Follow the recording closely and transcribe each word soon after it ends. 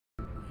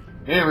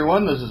Hey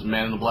everyone, this is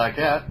Man in the Black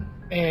Hat.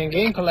 And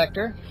Game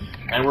Collector.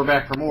 And we're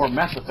back for more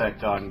Mass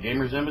Effect on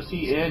Gamers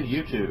Embassy and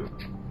YouTube.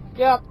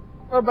 Yep,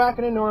 we're back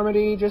in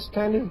Normandy, just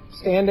kind of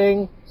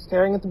standing,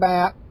 staring at the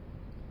map,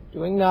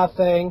 doing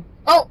nothing.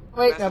 Oh,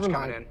 wait, never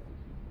mind.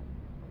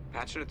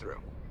 Patching it through.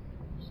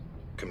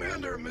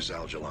 Commander, Miss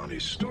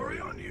Al-Jalani's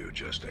story on you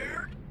just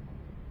aired.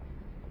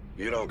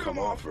 You don't come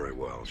off very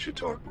well. She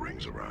talk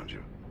rings around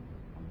you.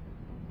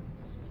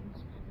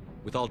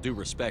 With all due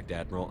respect,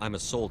 Admiral, I'm a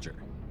soldier,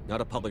 not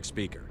a public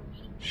speaker.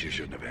 She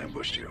shouldn't have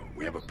ambushed you.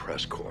 We have a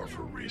press corps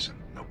for a reason.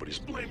 Nobody's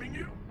blaming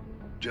you.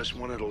 Just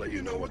wanted to let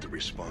you know what the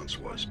response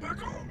was back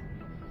home.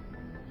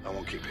 I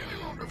won't keep you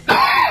any longer.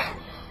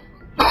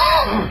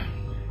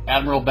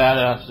 Admiral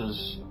Badass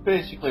is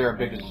basically our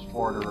biggest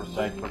supporter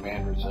aside from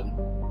Anderson.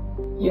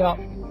 Yep.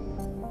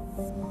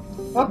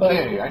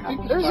 Okay, I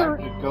think it's time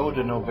to go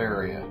to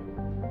Noveria.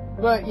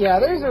 But yeah,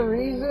 there's a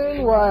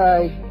reason why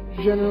I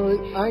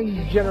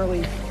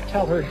generally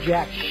tell her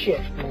jack shit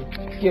and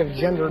give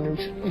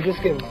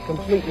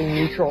completely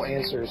neutral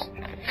answers.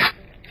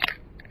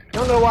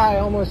 Don't know why I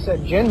almost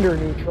said gender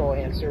neutral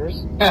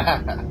answers.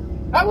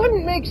 That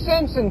wouldn't make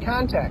sense in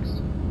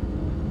context.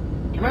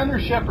 Commander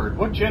Shepard,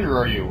 what gender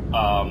are you?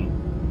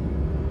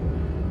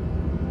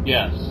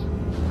 Yes.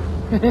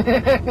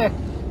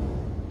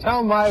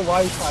 Tell my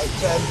wife I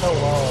said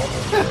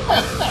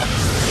hello.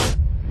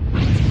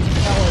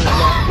 Tell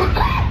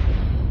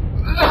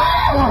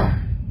her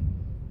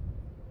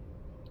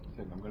I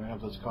think I'm gonna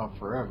have this cough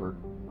forever.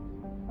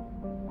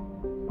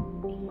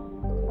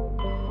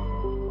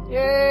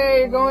 Yay,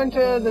 you're going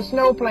to the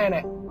snow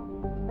planet.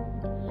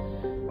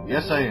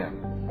 Yes, I am.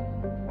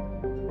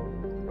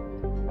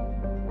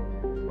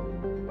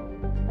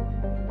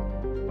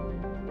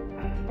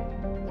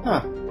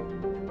 Huh.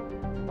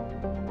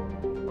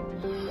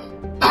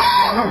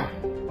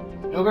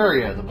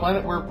 Noveria, the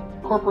planet where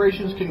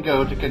corporations can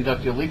go to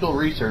conduct illegal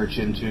research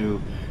into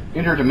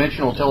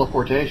interdimensional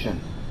teleportation.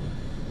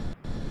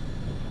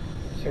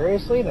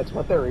 Seriously? That's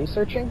what they're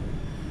researching?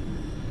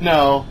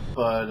 No,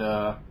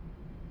 but,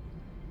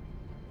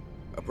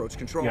 Approach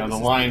control. you know, the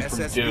line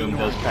from Doom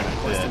does kind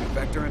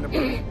of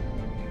fit.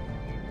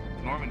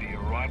 Normandy,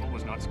 your arrival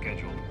was not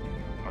scheduled.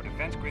 Our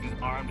defense grid is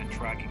armed and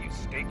tracking you.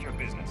 State your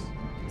business.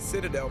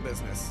 Citadel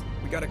business.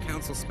 We got a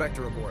Council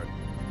Spectre aboard.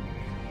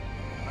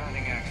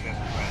 Landing access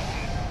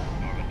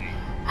granted, Normandy.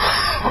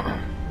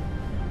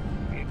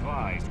 Be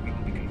advised, we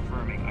will be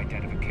confirming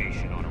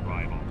identification on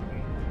arrival.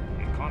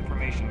 If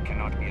confirmation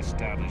cannot be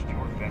established,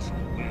 your vessel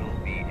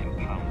will be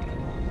impounded.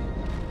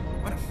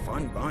 What a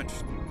fun bunch.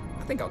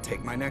 I think I'll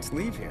take my next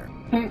leave here.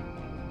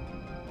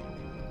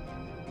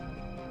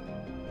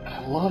 I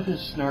love his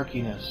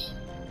snarkiness.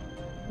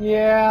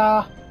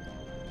 Yeah.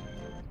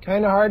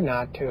 Kinda hard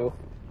not to.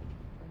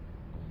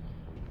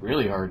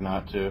 Really hard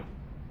not to.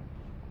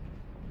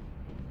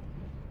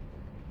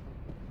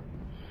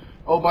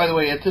 Oh, by the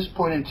way, at this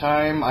point in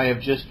time, I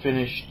have just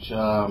finished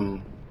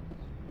filming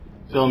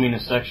a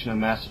section of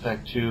Mass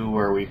Effect 2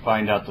 where we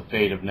find out the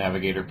fate of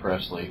Navigator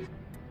Presley.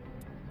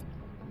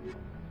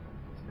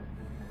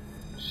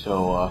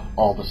 So,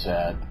 all the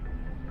sad.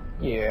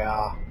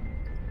 Yeah.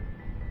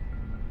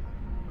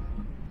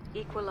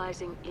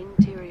 Equalizing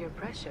interior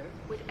pressure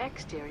with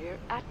exterior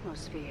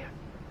atmosphere.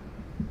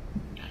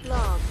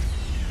 Logged.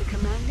 The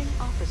commanding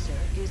officer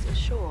is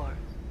ashore.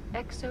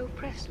 Exo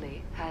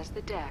Presley has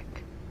the deck.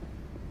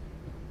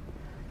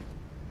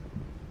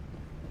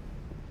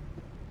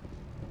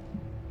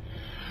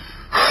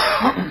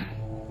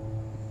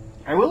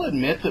 I will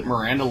admit that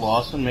Miranda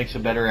Lawson makes a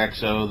better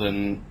EXO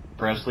than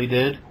Presley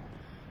did,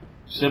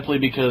 simply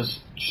because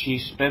she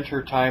spent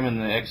her time in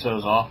the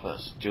EXO's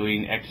office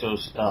doing EXO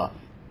stuff.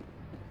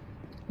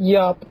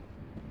 Yup.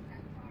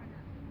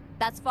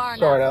 That's far enough.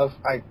 Sort of,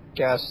 I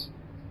guess.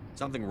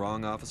 Something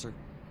wrong, officer?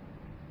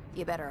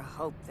 You better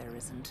hope there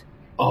isn't.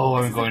 Oh,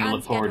 I'm going to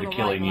look forward to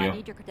killing you. I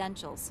need your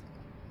credentials.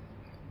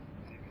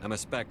 I'm a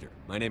Spectre.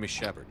 My name is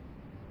Shepard.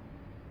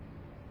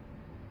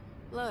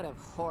 Load of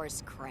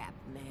horse crap,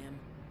 man.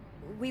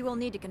 We will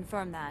need to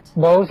confirm that.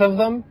 Both of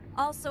them?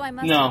 Also, I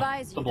must No,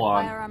 advise you the that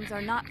blonde. firearms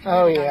are not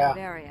Oh, permitted yeah. on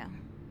Noveria.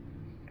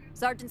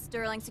 Sergeant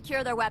Sterling,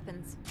 secure their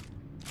weapons.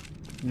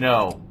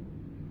 No.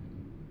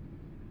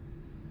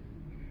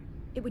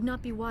 It would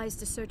not be wise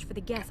to search for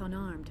the Geth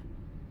unarmed.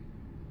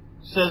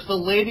 Says the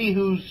lady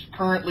who's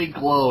currently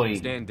glowing.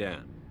 Stand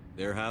down.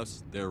 Their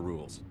house, their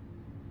rules.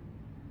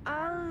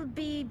 I'll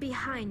be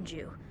behind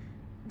you.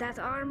 That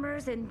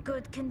armor's in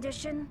good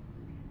condition?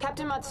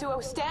 Captain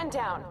Matsuo, stand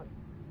down.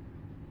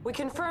 We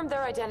confirmed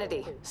their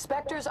identity.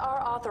 Spectres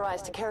are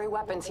authorized to carry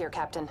weapons here,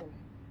 Captain.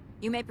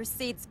 You may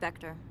proceed,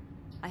 Spectre.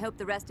 I hope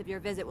the rest of your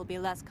visit will be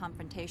less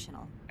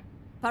confrontational.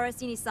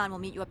 Parasini-san will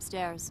meet you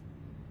upstairs.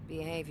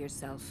 Behave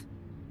yourself.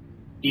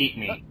 Eat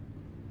me.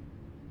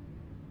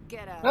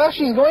 Get out. Well,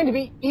 she's going to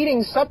be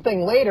eating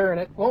something later, and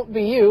it won't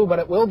be you, but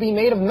it will be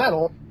made of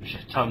metal.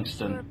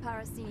 Tungsten. Sure,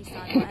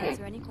 Parasini-san will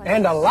answer any questions.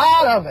 And a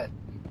lot of it.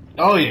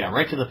 Oh yeah,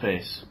 right to the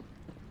face.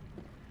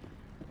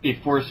 Be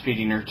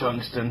force-feeding her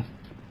tungsten.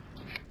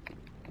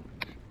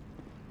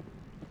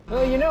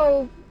 Well, you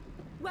know,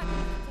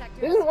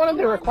 Isn't one of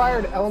the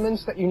required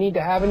elements that you need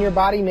to have in your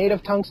body made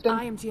of tungsten?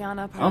 I am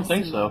Gianna. I don't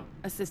think so.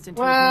 Assistant.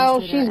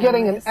 Well, she's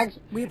getting an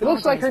it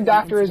looks like her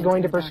doctor is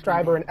going to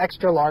prescribe prescribe her an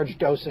extra large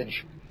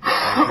dosage.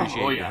 I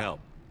appreciate your help.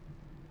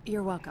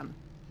 You're welcome.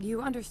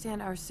 You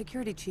understand our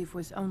security chief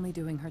was only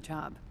doing her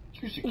job.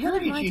 Your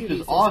security chief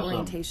is awesome. awesome.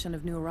 Orientation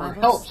of new Her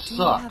arrivals. help Do you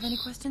sucks. have any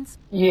questions?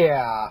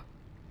 Yeah.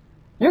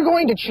 You're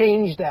going to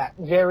change that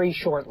very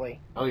shortly.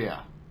 Oh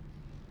yeah.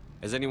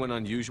 Has anyone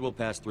unusual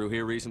passed through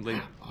here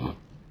recently?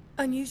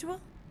 Unusual?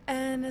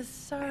 And a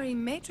sorry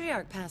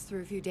matriarch passed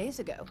through a few days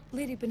ago.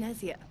 Lady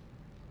Benezia.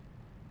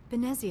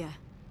 Benezia.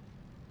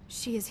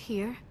 She is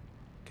here?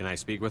 Can I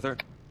speak with her?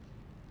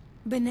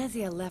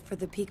 Benezia left for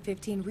the Peak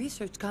 15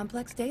 research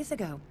complex days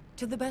ago.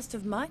 To the best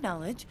of my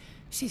knowledge,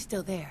 she's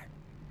still there.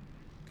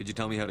 Could you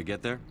tell me how to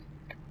get there?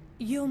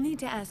 You'll need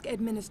to ask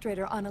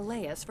Administrator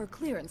Analeas for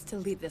clearance to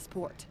leave this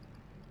port.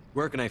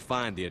 Where can I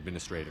find the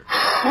administrator?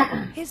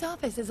 His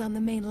office is on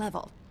the main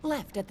level,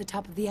 left at the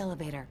top of the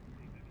elevator.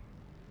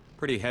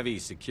 Pretty heavy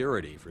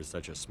security for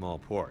such a small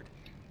port.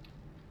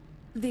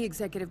 The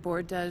Executive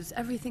Board does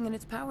everything in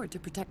its power to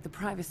protect the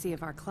privacy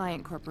of our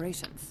client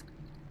corporations.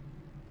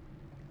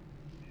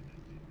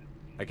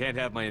 I can't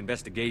have my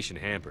investigation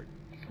hampered.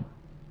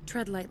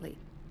 Tread lightly.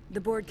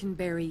 The Board can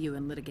bury you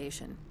in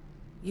litigation.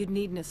 You'd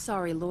need an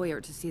Asari lawyer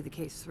to see the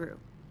case through.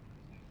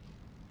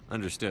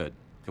 Understood.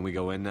 Can we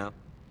go in now?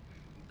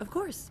 Of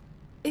course.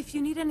 If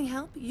you need any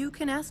help, you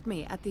can ask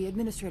me at the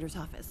Administrator's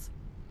office.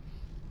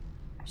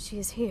 She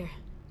is here.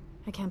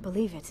 I can't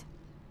believe it.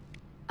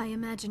 I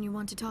imagine you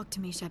want to talk to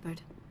me,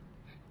 Shepard.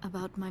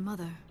 About my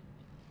mother.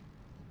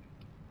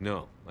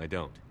 No, I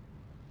don't.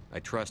 I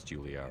trust you,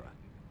 Liara.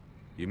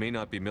 You may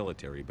not be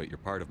military, but you're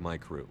part of my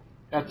crew.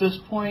 At this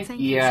point, Thank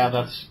you, yeah, Shepard.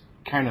 that's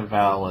kind of It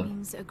valid.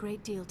 means a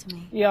great deal to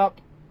me. Yep.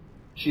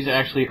 She's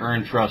actually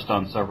earned trust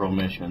on several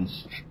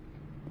missions.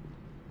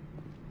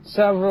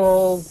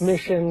 Several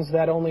missions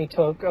that only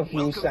took a few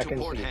Welcome seconds.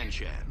 to Port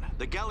Hanshan,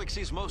 the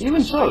galaxy's most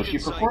Even so, respected she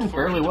site performed for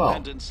fairly well.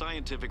 independent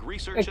scientific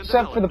research and Except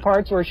for the development.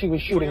 parts where she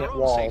was shooting For at your own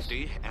walls.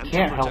 safety and to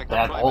Can't help protect the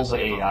that, all the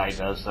privacy of AI others,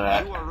 does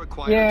that. You are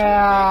required Yeah.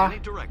 to obey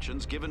any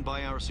directions given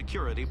by our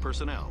security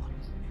personnel.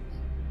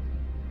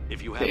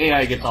 If you have The AI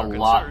questions gets a or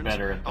lot concerns,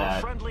 better at our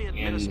that friendly in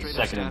administrative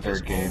second and staff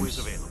third is always games.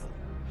 available.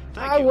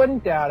 Thank I you.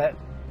 wouldn't doubt it.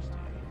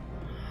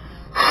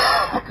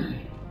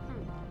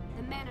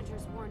 The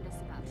managers warned us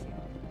about you.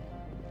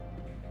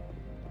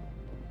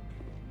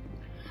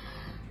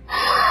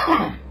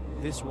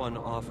 This one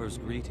offers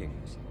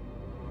greetings.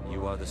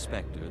 You are the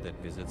Spectre that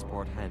visits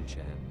Port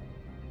Hanshan.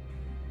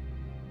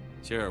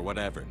 Sure,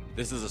 whatever.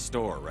 This is a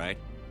store, right?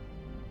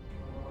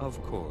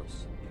 Of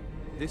course.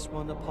 This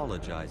one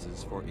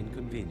apologizes for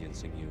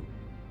inconveniencing you.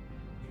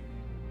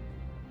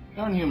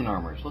 Non-human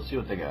armors. Let's see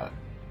what they got.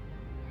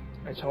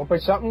 Let's hope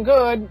it's something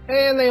good.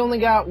 And they only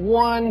got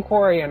one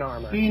Quarian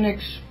armor.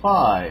 Phoenix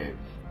 5.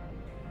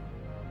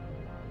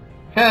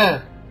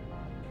 Heh.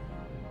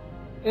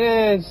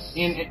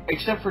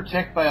 Except for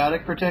tech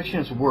biotic protection,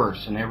 it's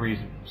worse in every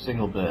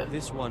single bit.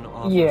 This one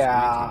offers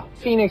Yeah,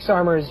 greetings. Phoenix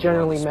armor is You are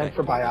generally the meant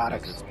for Spectre that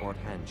biotics. visits Port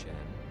Hanshan.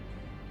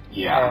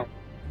 Yeah.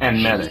 And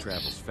She medics.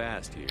 travels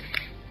fast here.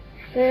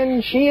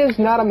 And she is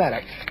not a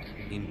medic.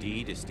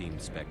 Indeed,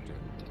 esteemed Spectre.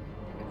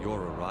 Your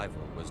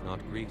arrival was not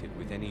greeted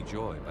with any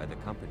joy by the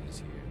companies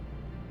here.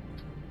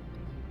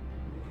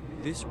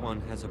 This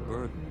one has a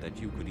burden that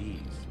you could ease.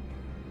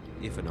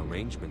 If an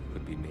arrangement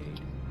could be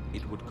made,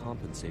 it would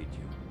compensate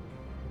you.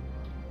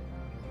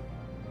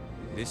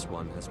 This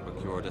one has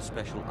procured a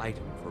special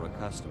item for a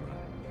customer.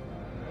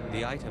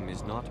 The item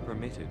is not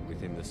permitted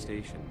within the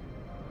station,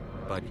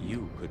 but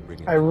you could bring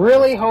it. I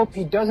really hope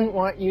he doesn't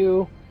want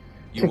you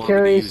You to want me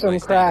carry use my some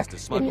status crack to in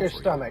smuggle your for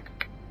you? stomach.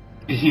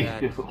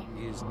 That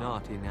is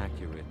not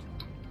inaccurate.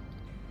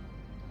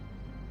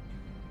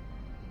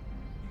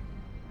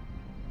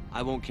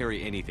 I won't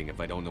carry anything if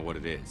I don't know what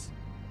it is.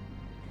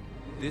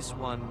 This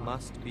one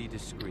must be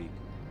discreet.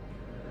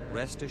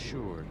 Rest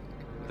assured,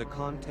 the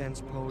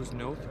contents pose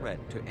no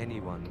threat to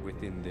anyone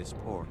within this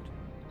port.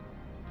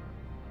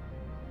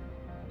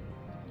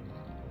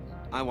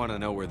 I want to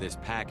know where this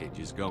package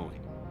is going.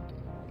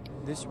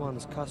 This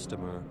one's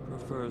customer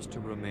prefers to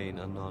remain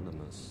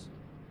anonymous.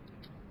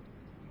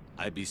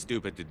 I'd be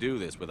stupid to do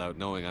this without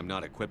knowing I'm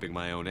not equipping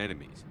my own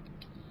enemies.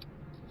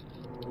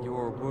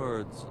 Your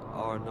words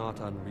are not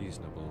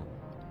unreasonable.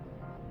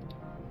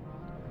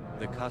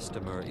 The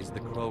customer is the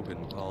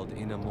Krogan called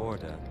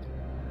Inamorda.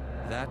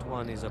 That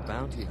one is a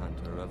bounty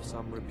hunter of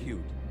some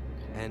repute,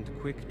 and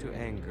quick to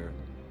anger.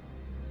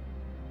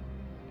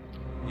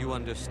 You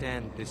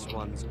understand this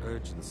one's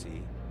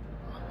urgency.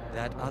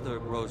 That other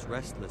grows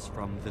restless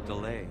from the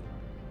delay.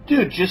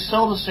 Dude, just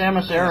sell the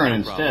Samus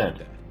Aran No problem with instead.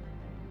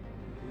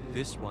 that.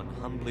 This one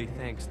humbly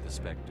thanks the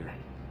Spectre.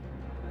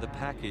 The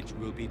package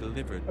will be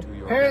delivered to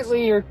your Apparently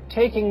vessel. you're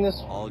taking this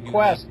All you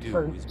quest need to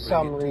for do is bring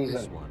some it to this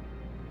reason. one.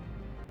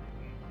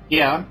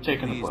 Yeah, I'm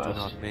taking the Please do quest.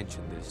 not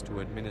mention this to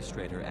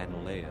Administrator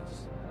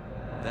Analeas.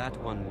 That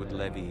one would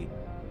levy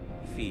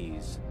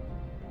fees.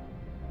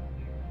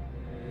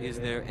 Is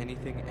there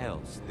anything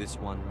else this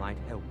one might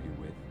help you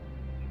with?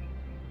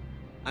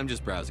 I'm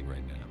just browsing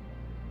right now.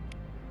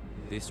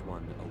 This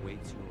one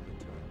awaits your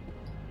return.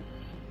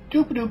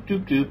 Doop doop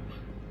doop doop.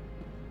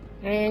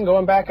 And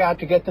going back out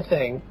to get the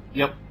thing.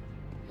 Yep.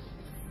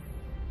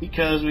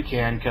 Because we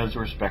can, because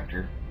we're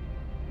Spectre.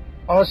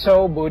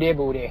 Also, booty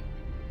booty.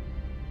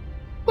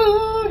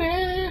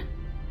 Booty!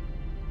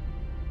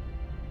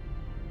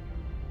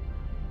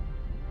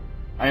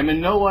 I am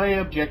in no way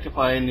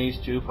objectifying these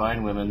two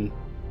fine women.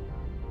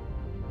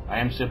 I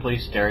am simply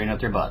staring at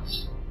their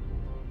butts.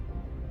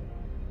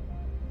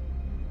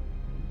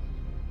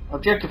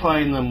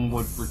 Objectifying them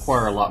would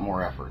require a lot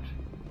more effort.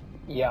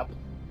 Yep.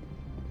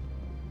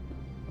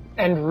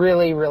 And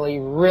really, really,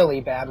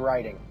 really bad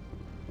writing.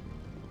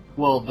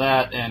 Well,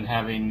 that and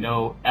having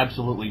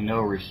absolutely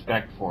no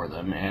respect for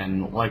them.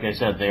 And like I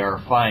said, they are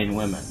fine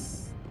women.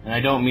 And I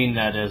don't mean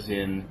that as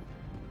in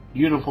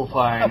beautiful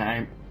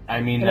fine.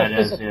 I mean that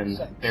as in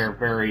they're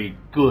very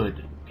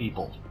good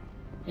people.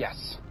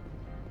 Yes.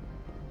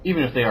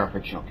 Even if they are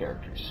fictional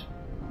characters.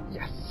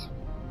 Yes.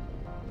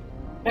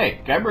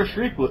 Hey, Guybrush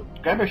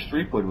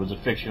Threepwood was a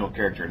fictional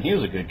character, and he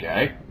was a good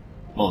guy.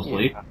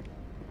 Mostly.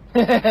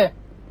 Yeah.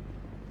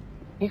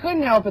 He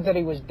couldn't help it that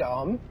he was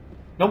dumb.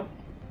 Nope.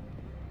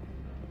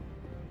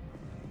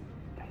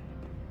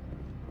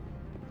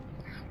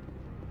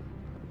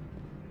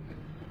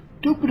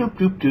 Doop doop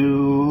doop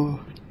doo.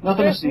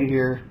 Nothing to see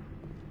here.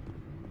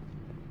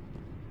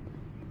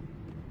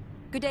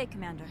 Good day,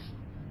 Commander.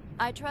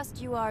 I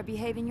trust you are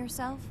behaving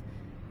yourself?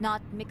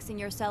 Not mixing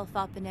yourself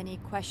up in any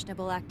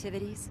questionable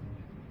activities?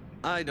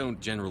 I don't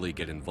generally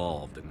get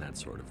involved in that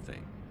sort of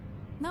thing.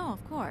 No,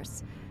 of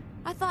course.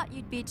 I thought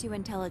you'd be too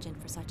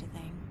intelligent for such a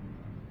thing.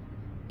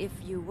 If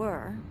you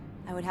were,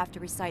 I would have to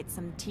recite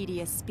some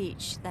tedious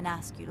speech, then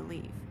ask you to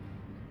leave.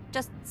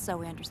 Just so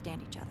we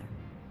understand each other.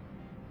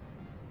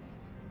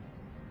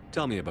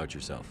 Tell me about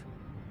yourself.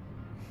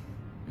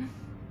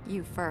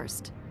 You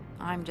first.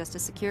 I'm just a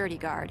security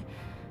guard.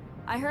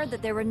 I heard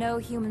that there were no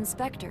human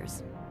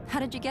specters. How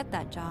did you get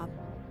that job?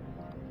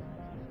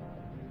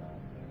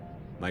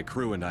 My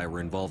crew and I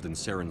were involved in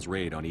Saren's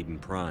raid on Eden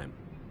Prime.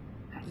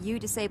 You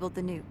disabled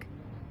the nuke.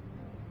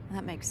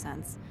 That makes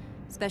sense.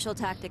 Special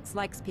Tactics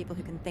likes people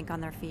who can think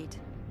on their feet.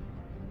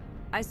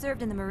 I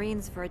served in the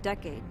Marines for a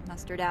decade,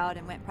 mustered out,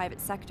 and went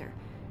private sector.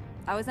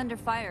 I was under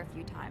fire a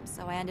few times,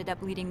 so I ended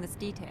up leading this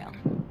detail.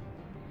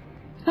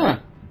 Huh.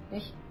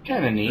 That's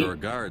kind of neat. There are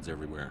guards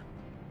everywhere.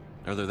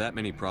 Are there that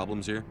many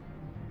problems here?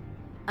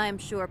 I am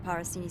sure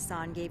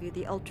Parasini-san gave you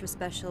the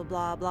ultra-special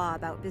blah-blah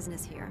about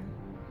business here.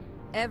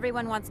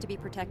 Everyone wants to be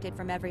protected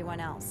from everyone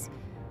else,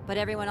 but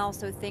everyone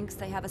also thinks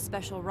they have a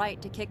special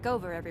right to kick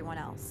over everyone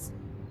else.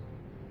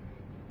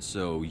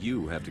 So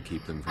you have to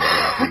keep them from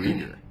getting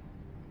too eager.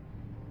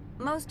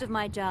 Most of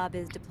my job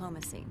is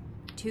diplomacy.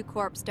 Two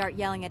corps start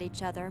yelling at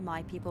each other,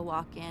 my people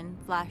walk in,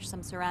 flash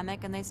some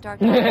ceramic, and they start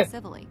talking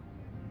civilly.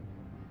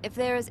 If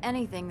there is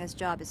anything this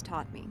job has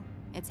taught me,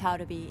 it's how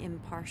to be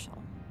impartial.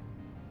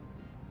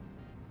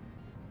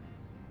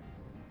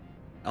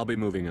 I'll be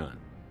moving on.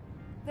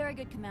 Very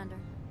good, Commander.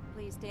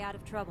 Please stay out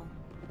of trouble.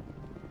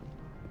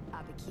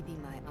 I'll be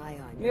keeping my eye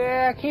on you.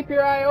 Yeah, keep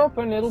your eye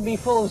open. It'll be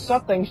full of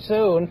something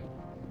soon.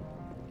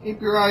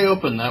 Keep your eye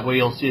open, that way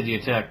you'll see the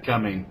attack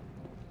coming.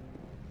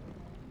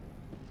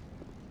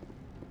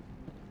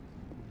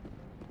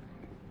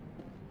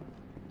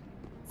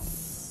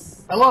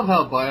 I love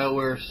how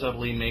BioWare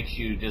subtly makes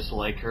you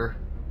dislike her.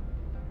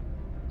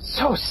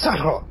 So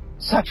subtle.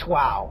 Such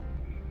wow.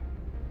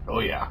 Oh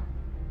yeah.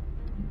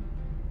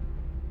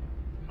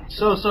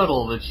 So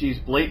subtle that she's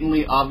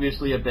blatantly,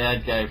 obviously a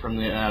bad guy from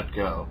the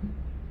outgo.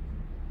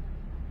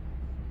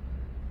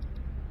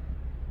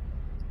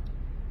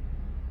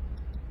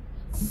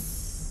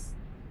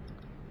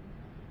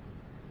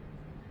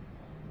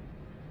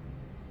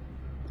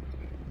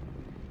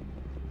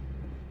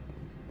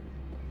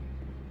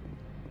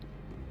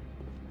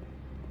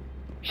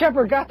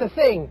 Shepard got the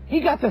thing. He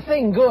got the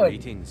thing good.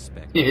 Greetings,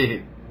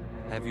 Spectre.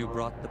 Have you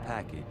brought the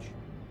package?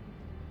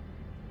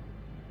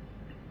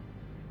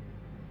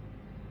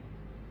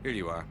 Here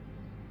you are.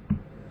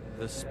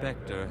 The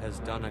Spectre has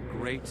done a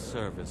great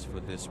service for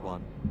this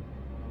one.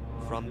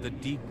 From the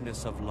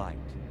deepness of light,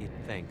 it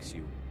thanks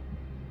you.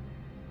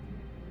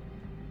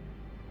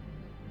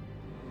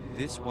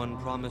 This one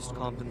promised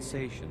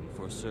compensation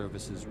for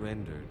services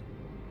rendered.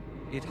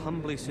 It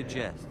humbly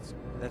suggests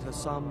that a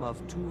sum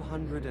of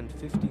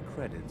 250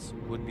 credits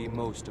would be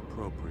most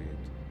appropriate.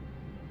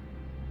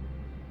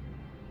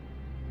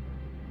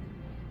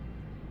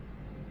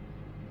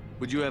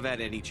 Would you have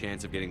had any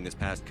chance of getting this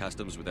past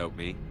customs without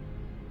me?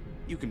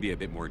 You can be a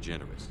bit more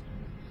generous.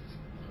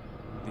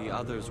 The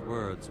other's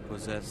words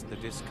possess the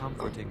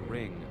discomforting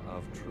ring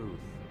of truth.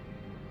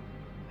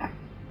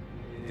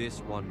 This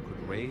one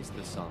could raise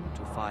the sum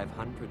to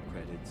 500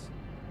 credits.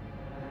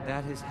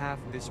 That is half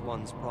this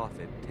one's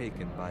profit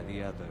taken by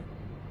the other.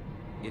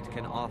 It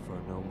can offer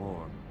no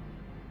more.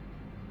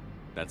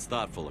 That's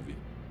thoughtful of you.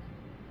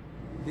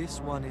 This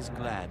one is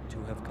glad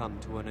to have come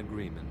to an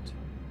agreement.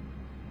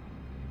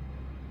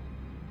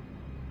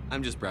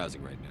 I'm just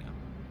browsing right now.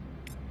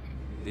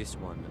 This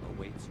one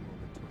awaits your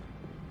return.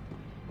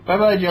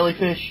 Bye-bye,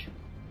 jellyfish.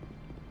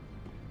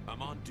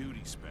 I'm on duty,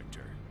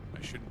 Spectre.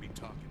 I shouldn't be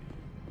talking to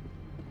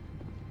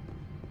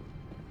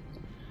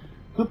you.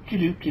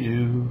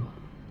 Hoop-de-doop-de-doo.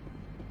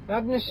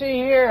 Nothing to see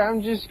here.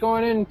 I'm just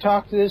going in and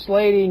talk to this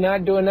lady,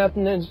 not doing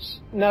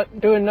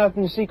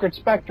nothing secret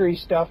spectre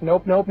stuff.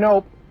 Nope, nope,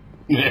 nope.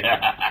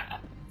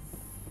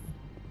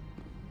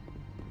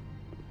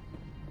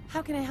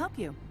 How can I help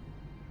you?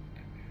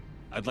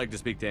 I'd like to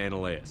speak to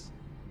Annaleus.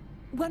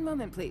 One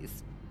moment,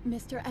 please.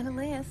 Mr.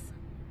 Annaleus?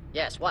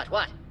 Yes, what?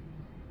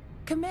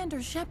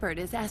 Commander Shepard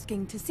is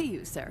asking to see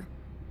you, sir.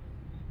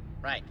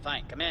 Right,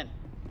 fine, come in.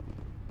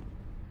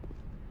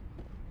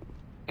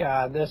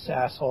 God, this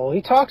asshole.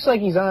 He talks like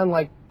he's on,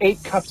 like,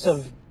 8 cups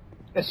of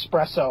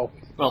espresso.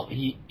 Well,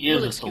 he is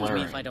You'll a excuse me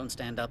Solarian. if I don't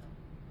stand up.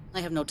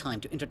 I have no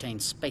time to entertain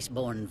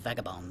spaceborne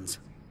vagabonds.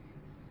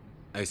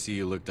 I see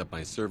you looked up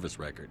my service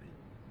record.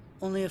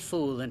 Only a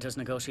fool enters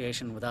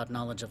negotiation without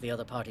knowledge of the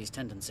other party's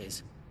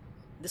tendencies.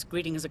 This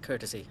greeting is a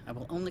courtesy. I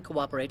will only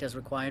cooperate as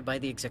required by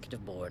the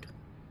Executive Board.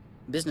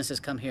 Businesses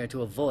come here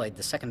to avoid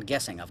the second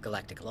guessing of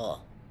galactic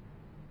law.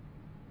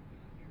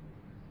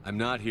 I'm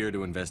not here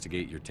to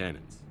investigate your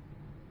tenants.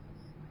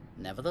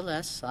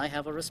 Nevertheless, I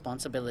have a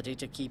responsibility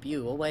to keep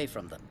you away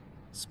from them.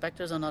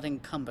 Spectres are not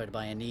encumbered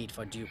by a need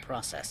for due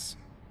process.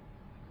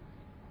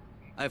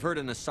 I've heard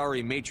an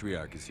Asari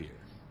matriarch is here.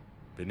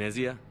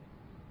 Venezia?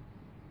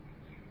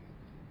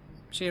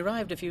 She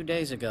arrived a few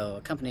days ago,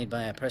 accompanied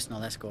by a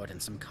personal escort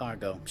and some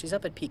cargo. She's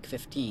up at Peak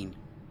 15.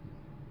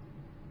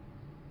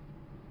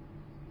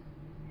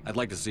 I'd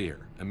like to see her,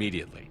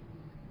 immediately.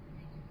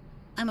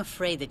 I'm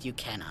afraid that you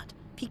cannot.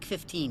 Peak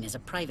 15 is a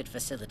private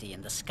facility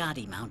in the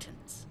Skadi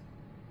Mountains.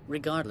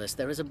 Regardless,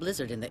 there is a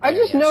blizzard in the area.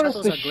 I just noticed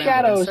Shuttles the are grounded and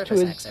shadows to surface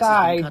his access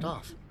has been cut side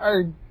off.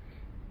 are...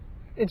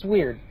 It's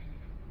weird.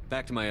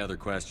 Back to my other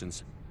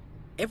questions.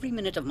 Every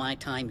minute of my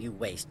time you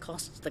waste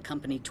costs the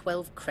company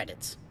 12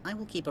 credits. I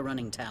will keep a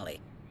running tally.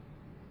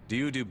 Do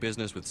you do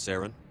business with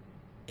Saren?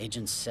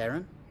 Agent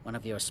Saren? One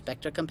of your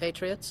Spectre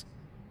compatriots?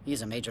 He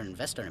is a major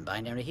investor in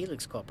Binary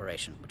Helix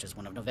Corporation, which is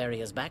one of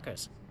Noveria's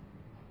backers.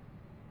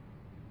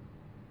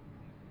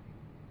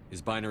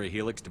 Is Binary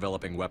Helix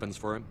developing weapons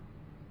for him?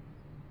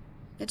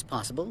 It's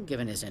possible,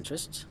 given his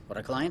interests. What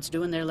our clients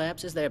do in their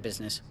labs is their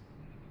business.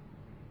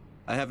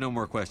 I have no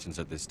more questions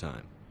at this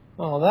time.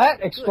 Well,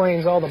 that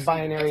explains all the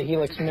Binary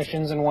Helix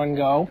missions in one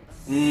go.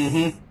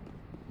 Mm-hmm.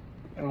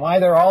 And why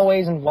they're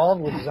always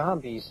involved with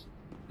zombies.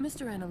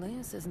 Mr.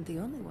 Annaleus isn't the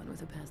only one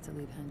with a past to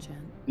leave Hanshan.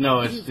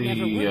 No, it's You've never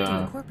worked in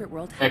the the corporate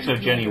world,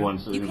 Exogeny you?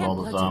 ones that You involve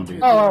can't the bludgeon zombies.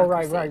 through Oh,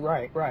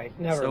 bureaucracy. right.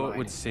 Never So mind. it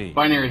would seem.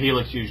 Binary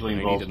Helix usually I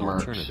involves need an mercs.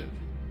 alternative.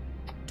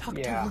 Talk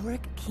Yeah. to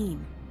Ulrich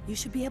Keen. You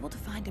should be able to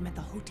find him at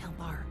the hotel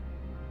bar.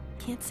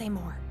 Can't say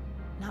more.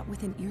 Not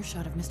within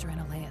earshot of Mr.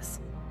 Annaleus.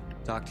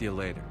 Talk to you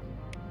later.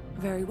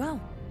 Very well.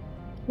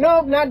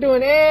 Nope, not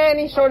doing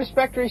any sort of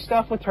spectre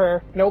stuff with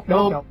her. Nope.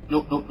 Nope.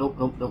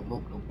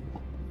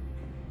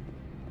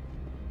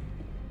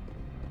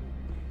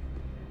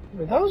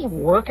 Are those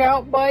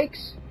workout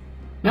bikes?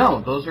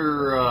 No, those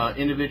are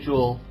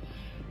individual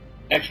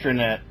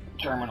extranet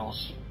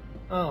terminals.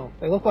 Oh,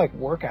 they look like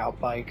workout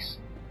bikes.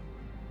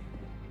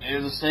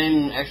 They're the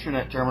same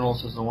extranet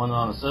terminals as the one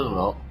on the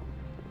Citadel.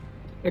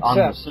 On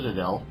the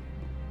Citadel.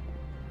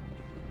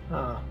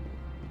 Huh.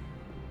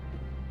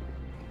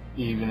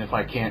 Even if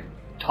I can't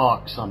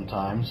talk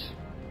sometimes.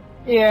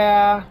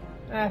 Yeah,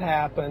 that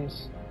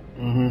happens.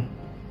 Mm-hmm.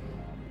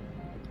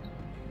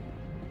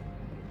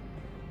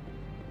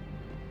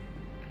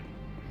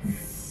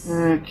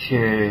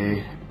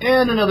 Okay.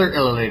 And another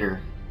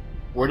elevator.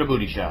 Where the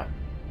booty shot.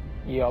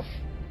 Yup.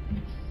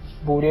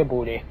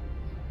 Booty.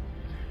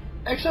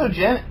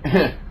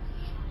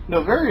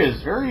 Noveria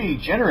is very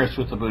generous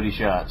with the booty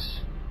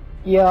shots.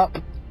 Yup.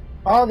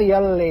 All the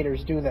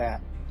elevators do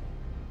that.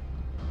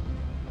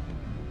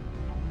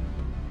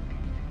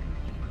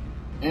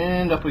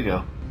 And up we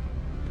go.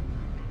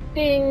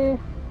 Ding!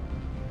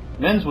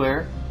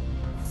 Menswear.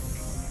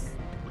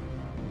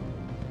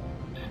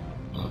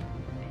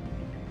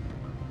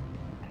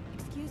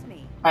 Excuse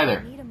me. Hi there.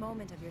 I need a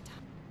moment of your time.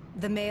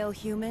 The male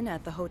human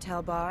at the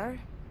hotel bar?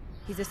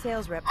 He's a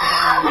sales rep for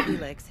Binary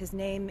Helix. His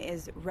name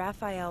is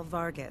Rafael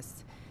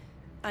Vargas.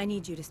 I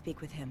need you to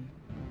speak with him.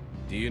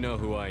 Do you know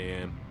who I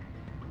am?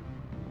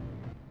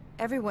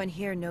 Everyone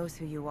here knows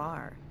who you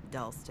are,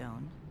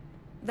 Dullstone.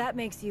 That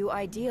makes you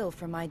ideal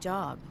for my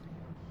job.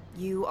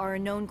 You are a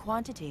known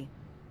quantity,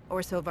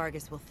 or so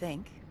Vargas will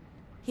think.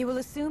 He will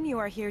assume you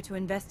are here to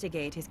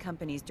investigate his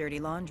company's dirty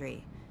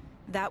laundry.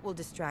 That will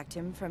distract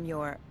him from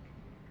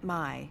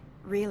my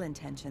real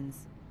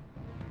intentions.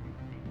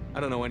 I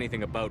don't know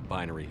anything about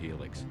Binary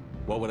Helix.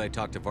 What would I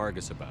talk to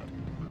Vargas about?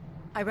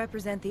 I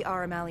represent the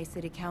Aramali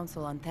City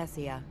Council on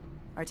Thessia.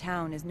 Our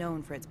town is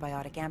known for its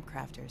biotic amp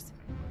crafters.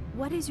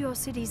 What is your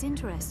city's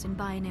interest in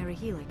Binary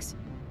Helix?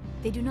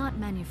 They do not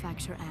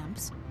manufacture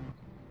amps.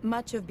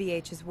 Much of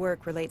BH's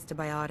work relates to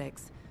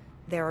biotics.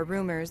 There are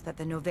rumors that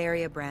the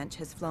Noveria branch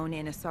has flown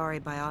in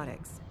Asari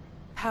biotics.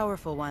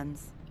 Powerful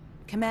ones.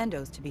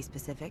 Commandos, to be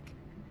specific.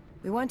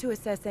 We want to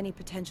assess any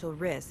potential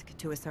risk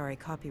to Asari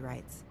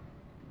copyrights.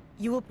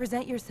 You will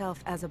present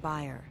yourself as a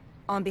buyer,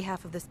 on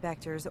behalf of the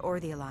Spectres or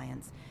the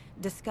Alliance,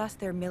 discuss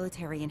their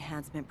military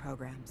enhancement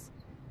programs.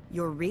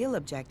 Your real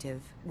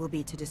objective will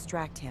be to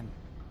distract him.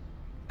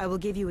 I will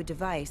give you a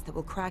device that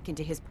will crack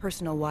into his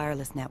personal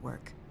wireless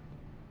network.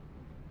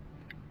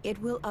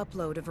 It will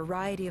upload a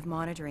variety of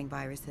monitoring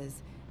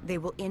viruses. They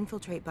will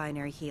infiltrate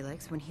Binary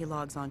Helix when he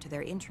logs onto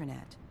their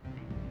intranet.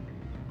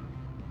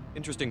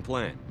 Interesting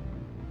plan.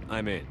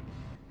 I'm in.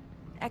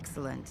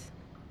 Excellent.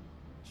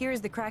 Here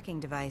is the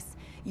cracking device.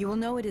 You will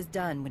know it is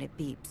done when it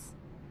beeps.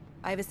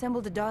 I've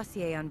assembled a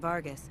dossier on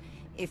Vargas.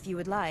 If you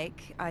would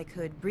like, I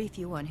could brief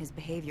you on his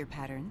behavior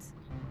patterns.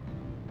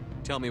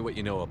 Tell me what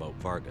you know about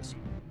Vargas.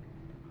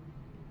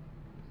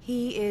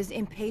 He is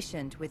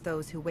impatient with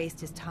those who waste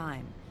his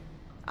time.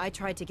 I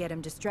tried to get him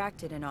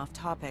distracted and off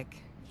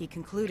topic. He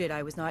concluded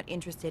I was not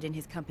interested in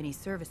his company's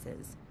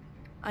services.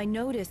 I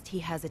noticed he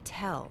has a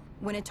tell.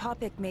 When a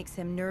topic makes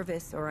him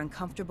nervous or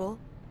uncomfortable,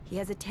 he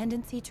has a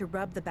tendency to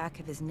rub the back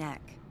of his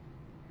neck.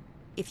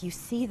 If you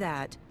see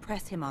that,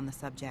 press him on the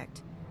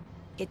subject.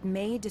 It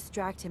may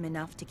distract him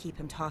enough to keep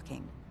him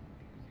talking.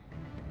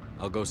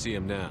 I'll go see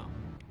him now.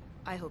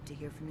 I hope to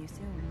hear from you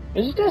soon.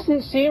 This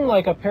doesn't seem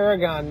like a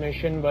Paragon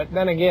mission, but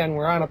then again,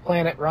 we're on a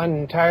planet run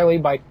entirely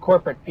by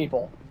corporate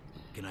people.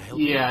 Can I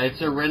help you? Yeah,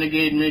 it's a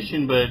renegade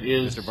mission, but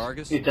Mr.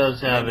 Vargas? It does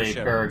have Commander a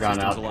Shepard, Paragon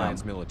Systems outcome.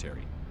 Alliance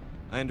military.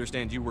 I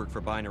understand you work for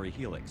Binary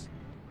Helix.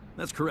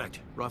 That's correct.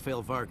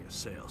 Rafael Vargas,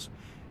 sales.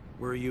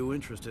 Were you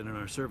interested in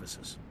our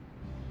services?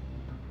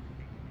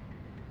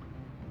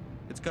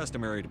 It's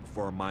customary to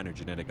perform minor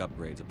genetic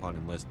upgrades upon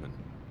enlistment.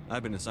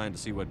 I've been assigned to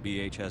see what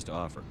BH has to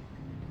offer.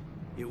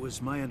 It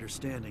was my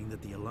understanding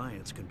that the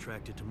Alliance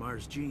contracted to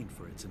Mars Gene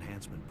for its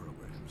enhancement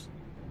programs.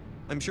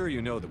 I'm sure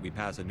you know that we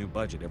pass a new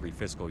budget every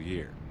fiscal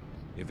year.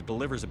 If it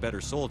delivers a better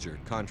soldier,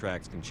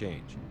 contracts can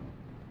change.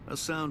 A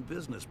sound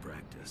business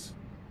practice.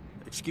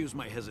 Excuse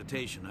my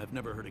hesitation, I've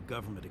never heard a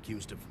government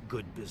accused of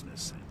good business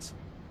sense.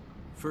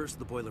 First,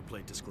 the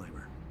boilerplate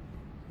disclaimer.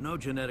 No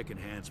genetic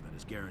enhancement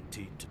is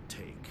guaranteed to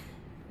take.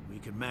 We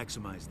can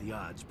maximize the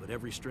odds, but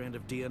every strand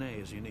of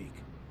DNA is unique.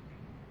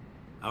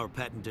 Our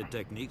patented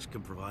techniques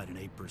can provide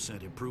an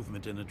 8%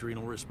 improvement in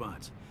adrenal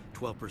response,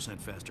 12%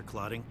 faster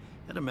clotting,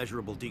 and a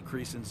measurable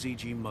decrease in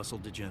ZG muscle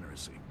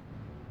degeneracy.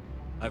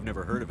 I've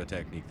never heard of a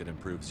technique that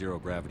improves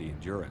zero-gravity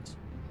endurance.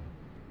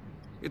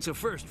 It's a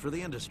first for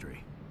the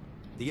industry.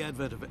 The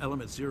advent of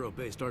element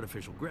zero-based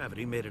artificial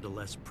gravity made it a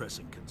less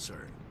pressing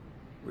concern.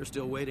 We're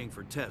still waiting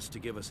for tests to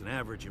give us an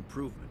average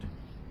improvement.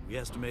 We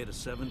estimate a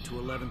 7 to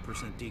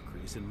 11%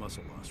 decrease in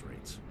muscle loss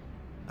rates.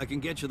 I can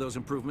get you those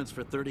improvements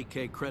for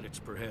 30K credits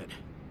per head.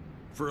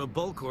 For a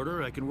bulk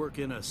order, I can work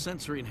in a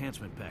sensory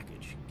enhancement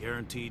package,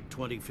 guaranteed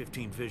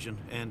 20/15 vision,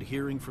 and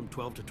hearing from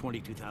 12 to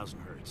 22,000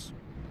 hertz.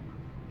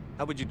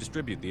 How would you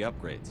distribute the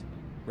upgrades?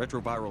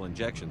 Retroviral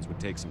injections would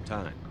take some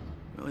time.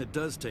 Well, it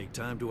does take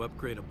time to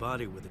upgrade a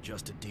body with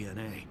adjusted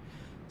DNA.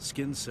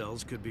 Skin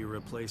cells could be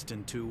replaced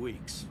in 2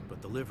 weeks,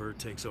 but the liver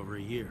takes over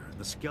a year, and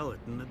the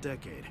skeleton a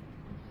decade.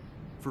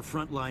 For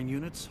frontline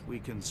units, we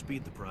can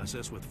speed the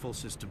process with full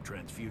system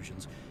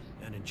transfusions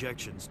and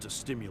injections to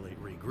stimulate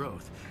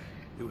regrowth.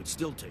 It would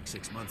still take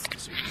 6 months to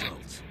see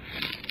results.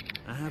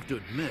 I have to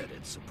admit,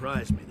 it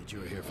surprised me that you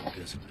were here for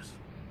business.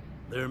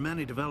 There are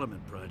many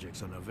development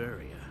projects on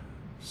Noveria,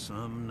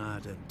 some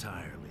not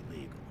entirely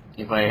legal.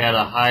 If I had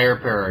a higher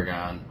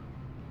Paragon.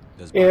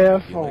 Does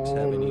Binary Helix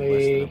have any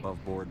less than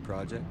above-board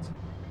projects?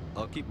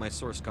 I'll keep my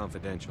source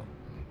confidential.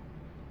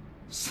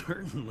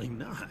 Certainly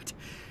not.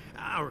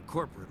 Our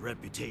corporate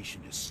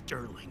reputation is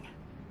sterling.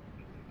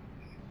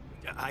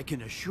 I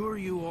can assure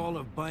you all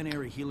of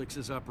Binary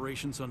Helix's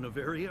operations on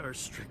Noveria are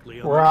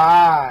strictly on...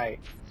 Right.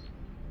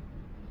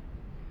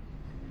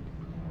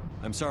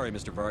 I'm sorry,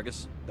 Mr.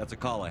 Vargas. That's a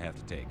call I have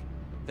to take.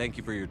 Thank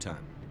you for your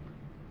time.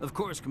 Of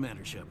course,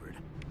 Commander Shepard.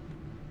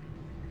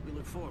 We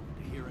look forward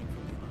to hearing from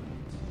you.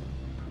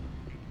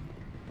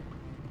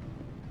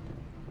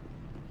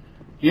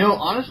 You know,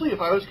 honestly,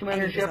 if I was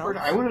Commander Shepard,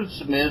 I would have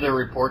submitted a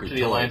report to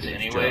the Alliance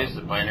anyways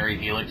that Binary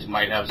Helix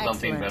might have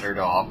something better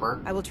to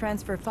offer. I will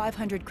transfer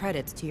 500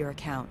 credits to your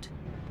account.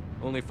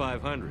 Only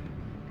 500?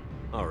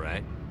 All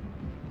right.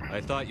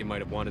 I thought you might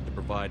have wanted to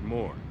provide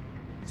more.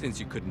 Since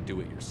you couldn't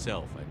do it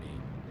yourself, I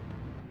mean.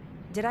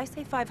 Did I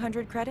say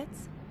 500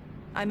 credits?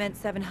 I meant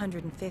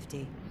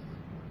 750.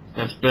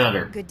 That's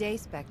better. Good day,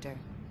 Spectre.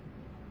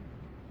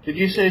 Did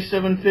you say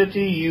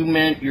 750? You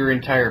meant your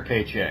entire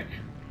paycheck.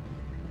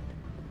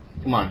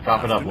 Come on,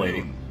 cough it up,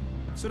 lady.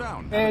 Sit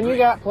down. And you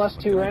got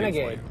 +2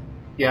 Renegade.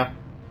 Yeah.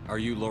 Are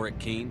you Lorik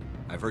Keen?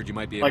 I've heard you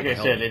might be able like to I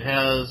help. said, it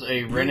has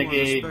a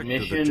renegade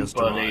mission,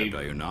 but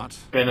a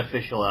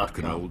beneficial What outcome.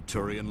 can an old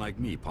Turian like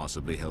me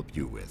possibly help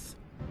you with?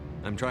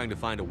 I'm trying to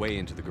find a way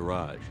into the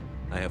garage.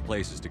 I have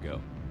places to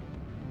go.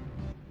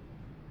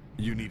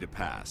 You need a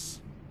pass.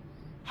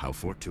 How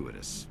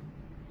fortuitous.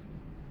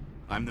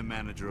 I'm the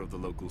manager of the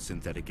local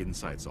Synthetic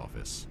Insights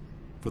office.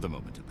 For the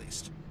moment, at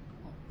least.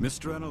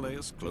 Mr.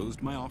 Analeas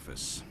closed my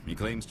office. He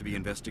claims to be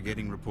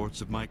investigating reports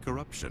of my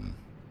corruption.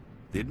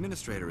 The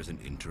administrator is an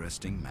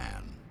interesting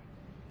man.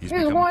 He's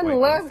His become one quite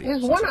left, wealthy his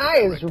since one he took eye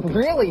is direct really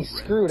control of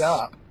screwed rents.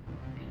 up.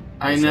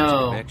 I Sense of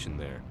know. connection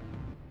there.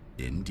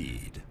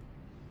 Indeed.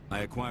 I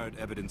acquired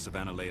evidence of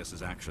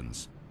Analeas'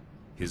 actions.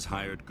 His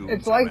hired goons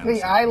It's like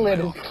the eyelid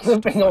is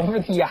clipping over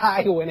the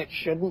eye when it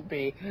shouldn't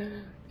be.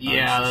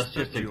 Yeah, I that's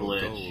just a suspect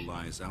your goal glitch.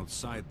 lies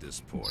outside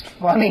this port.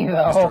 Funny though.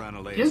 Mr.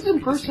 Analeas Gives would him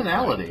be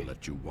personality. disinclined to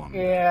let you wander.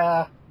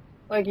 Yeah,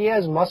 like he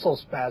has muscle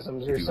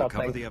spasms or If you recover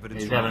something. the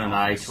evidence He's from having my an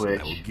eye office,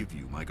 twitch. I will give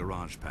you my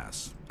garage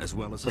pass, as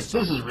well as a Like,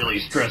 sum this is of really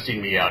credits.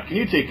 stressing me out. Can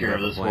you take care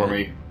of this for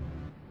me?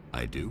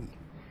 I do.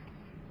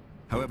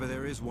 However,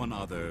 there is one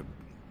other...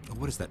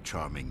 What is that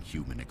charming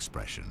human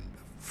expression?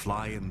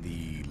 Fly in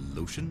the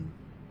lotion?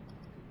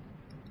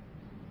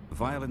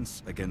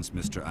 Violence against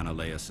Mr.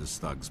 Analeas'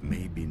 thugs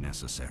may be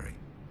necessary.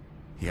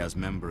 He has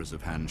members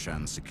of Han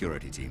Shan's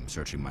security team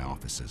searching my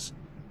offices.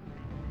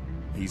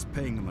 He's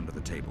paying them under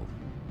the table.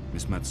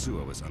 Miss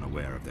Matsuo is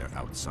unaware of their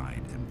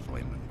outside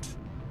employment.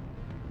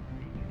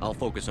 I'll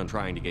focus on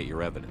trying to get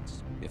your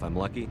evidence. If I'm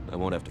lucky, I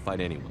won't have to fight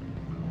anyone.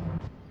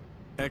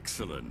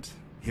 Excellent.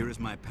 Here is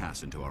my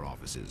pass into our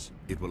offices.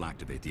 It will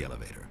activate the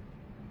elevator.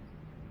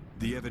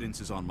 The evidence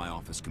is on my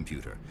office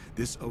computer.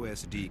 This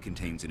OSD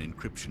contains an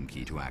encryption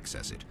key to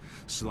access it.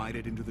 Slide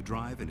it into the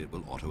drive and it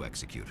will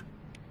auto-execute.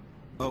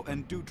 Oh,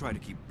 and do try to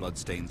keep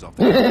bloodstains off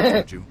the carpet,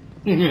 won't you?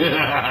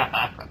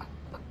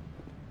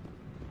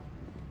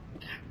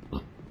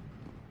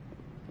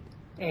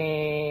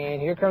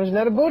 And here comes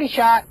another booty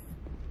shot.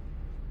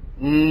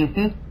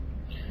 Mm-hmm.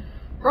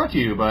 Brought to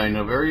you by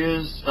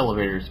Noveria's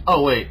Elevators.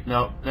 Oh, wait.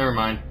 No, never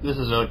mind. This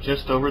is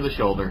just over the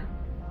shoulder.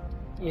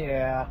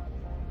 Yeah.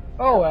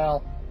 Oh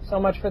well. So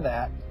much for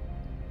that.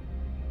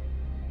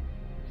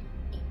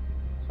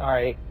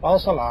 Sorry.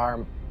 False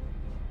alarm.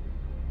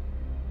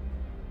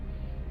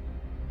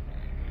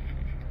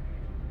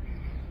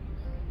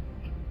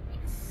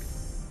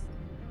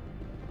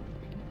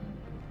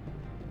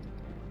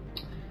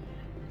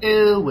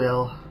 Oh,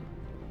 well.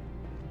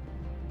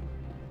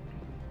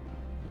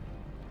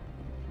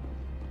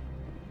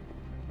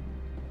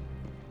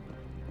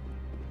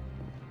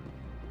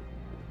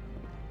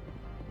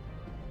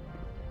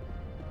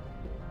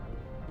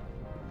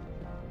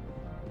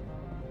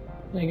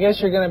 I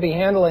guess you're going to be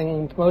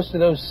handling most of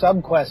those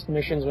sub-quest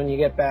missions when you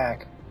get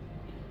back.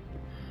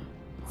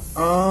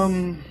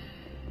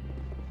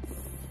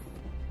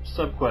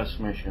 Subquest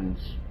missions.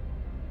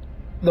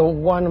 The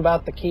one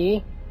about the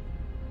key?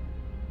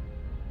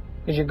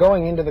 Because you're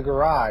going into the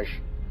garage.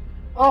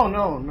 Oh,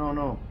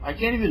 no. I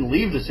can't even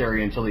leave this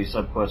area until these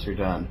subquests are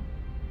done.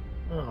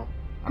 Oh.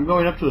 I'm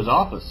going up to his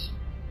office.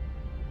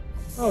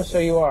 Oh, so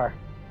you are.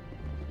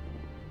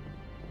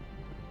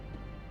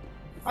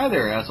 Hi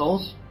there,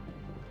 assholes.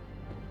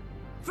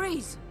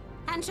 Freeze!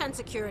 Hanshan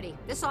Security.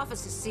 This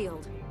office is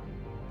sealed.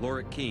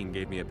 Lorik Keene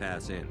gave me a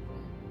pass in.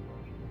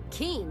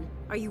 Keene?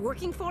 Are you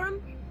working for him?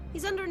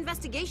 He's under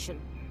investigation.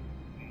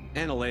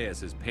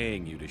 Analeas is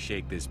paying you to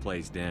shake this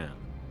place down.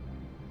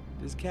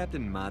 Does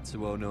Captain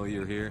Matsuo know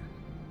you're here?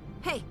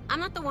 Hey, I'm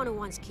not the one who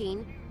wants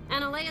Keene.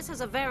 Analeas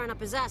has a Varen up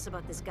his ass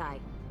about this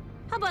guy.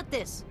 How about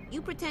this?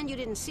 You pretend you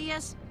didn't see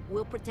us,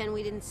 we'll pretend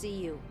we didn't see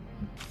you.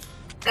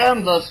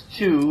 And thus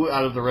 2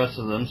 out of the rest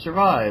of them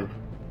survive.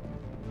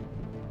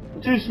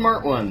 The 2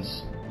 smart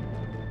ones.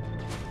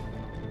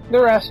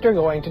 The rest are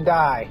going to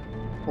die.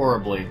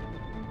 Horribly.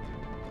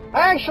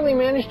 I actually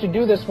managed to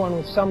do this one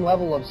with some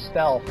level of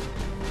stealth.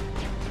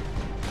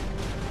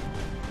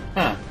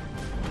 Huh.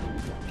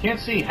 Can't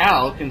see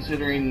how,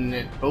 considering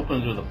it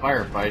opens with a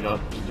firefight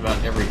just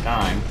about every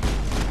time.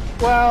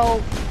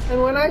 Well,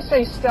 and when I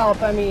say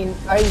stealth, I mean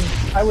I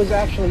was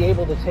actually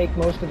able to take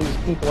most of these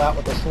people out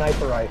with a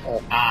sniper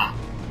rifle. Ah.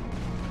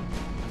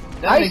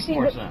 That makes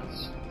more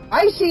sense.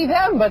 I see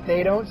them, but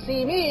they don't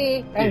see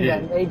me, and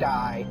then they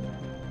die.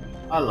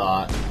 A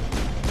lot.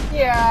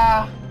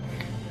 Yeah.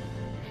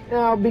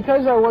 Now,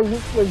 because I was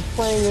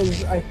playing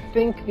as, I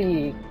think,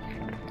 the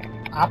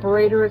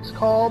operator it's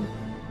called,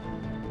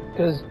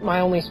 because my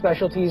only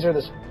specialties are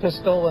the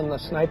pistol and the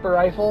sniper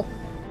rifle.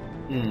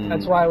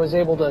 That's why I was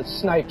able to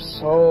snipe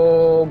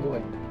so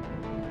good.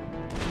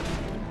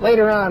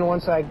 Later on,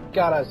 once I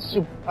got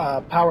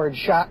a powered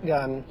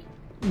shotgun,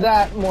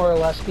 that more or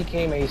less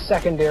became a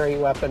secondary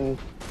weapon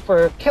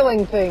for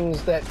killing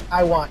things that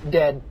I want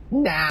dead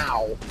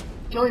now.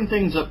 Killing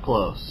things up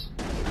close.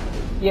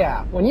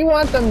 Yeah, when you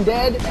want them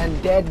dead,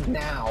 and dead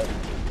now.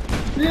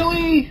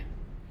 Really?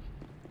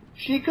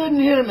 She couldn't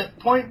hit him at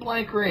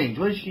point-blank range.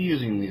 What is she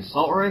using, the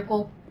assault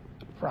rifle?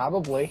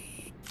 Probably.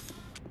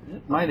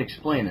 It might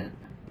explain it.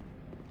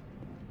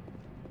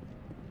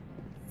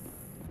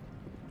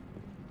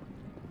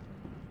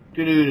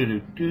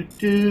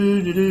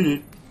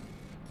 Do-do-do-do-do-do-do-do.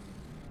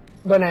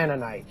 Banana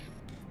knife.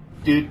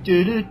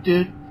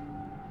 Do-do-do-do.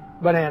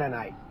 Banana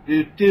knife.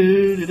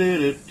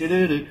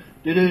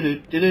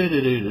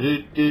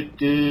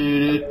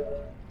 Do-do-do-do-do-do-do-do-do-do-do-do-do-do.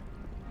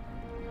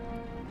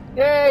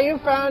 Yay, you found evidence! Yep. Yay, you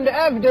found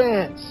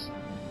evidence!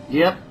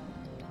 Yep. Banana knife. Do-do-do-do-do. Do-do-do-do-do.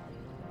 Do-do-do-do-do.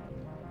 Do-do-do-do-do.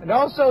 Do-do-do-do-do. Do-do-do-do-do. And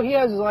also, he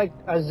has, like,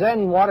 a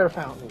Zen water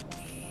fountain.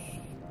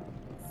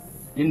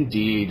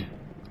 Indeed.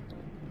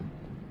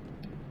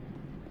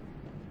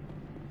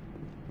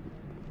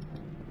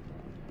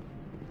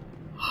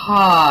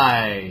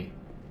 Hi.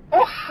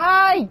 Oh,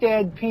 hi,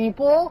 dead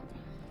people.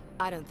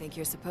 I don't think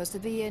you're supposed to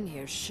be in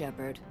here,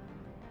 Shepard.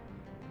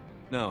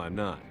 No, I'm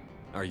not.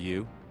 Are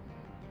you?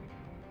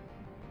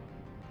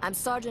 I'm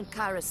Sergeant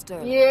Kyra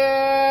Sterling.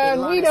 Yeah,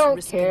 we Ilana's don't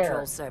Risk care.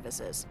 Control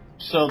Services.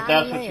 So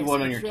that's what you Ananias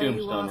want on will your throw you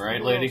tombstone, off right,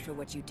 the lady? world for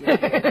what you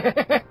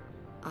did.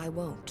 I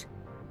won't.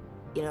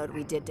 You know what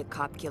we did to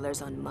cop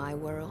killers on my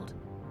world?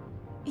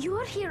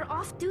 You're here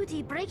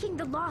off-duty breaking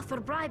the law for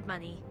bribe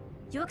money.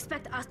 You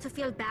expect us to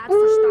feel bad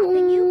for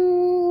stopping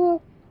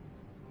you?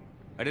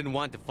 I didn't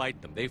want to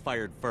fight them. They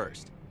fired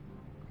first.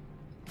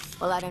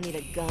 Well, I don't need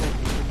a gun to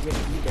rip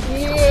you to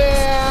pieces.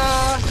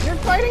 Yeah, you're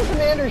fighting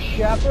Commander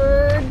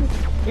Shepard.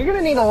 You're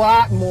gonna need a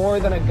lot more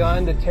than a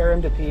gun to tear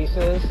him to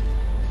pieces.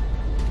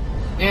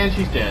 And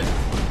she's dead.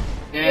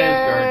 And Yay.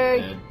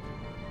 Guard's dead.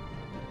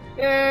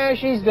 Yeah,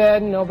 she's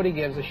dead and nobody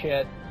gives a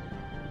shit.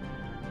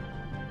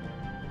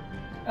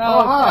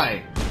 Oh,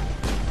 hi.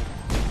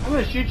 I'm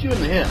gonna shoot you in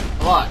the hip.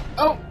 A lot.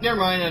 Oh, never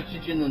mind. I'll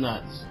shoot you in the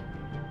nuts.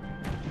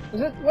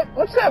 Is it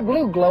what's that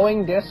blue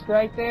glowing disc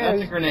right there?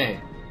 That's a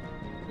grenade.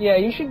 Yeah,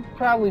 you should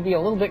probably be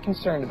a little bit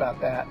concerned about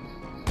that.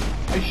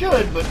 I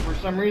should, but for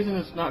some reason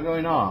it's not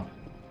going off.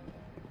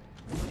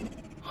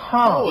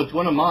 Huh. Oh, it's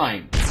one of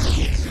mine.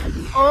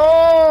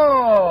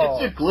 Oh!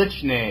 It's a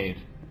glitch-nade.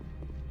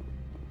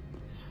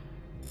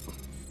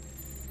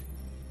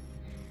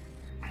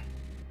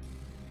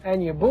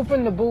 And you're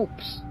booping the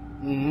boops.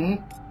 Mm-hmm.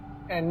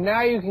 And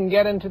now you can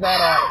get into that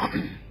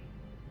auto.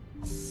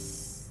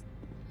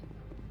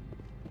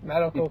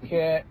 Medical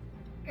kit.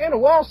 And a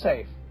wall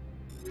safe.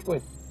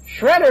 With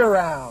shredder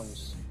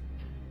rounds.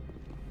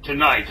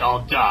 Tonight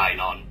I'll dine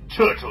on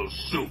turtle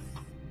soup.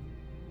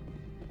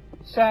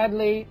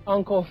 Sadly,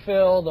 Uncle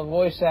Phil, the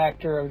voice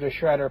actor of the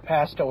Shredder,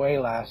 passed away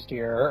last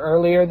year, or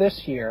earlier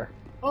this year.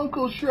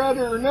 Uncle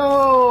Shredder,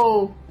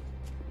 no!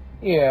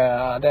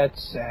 Yeah,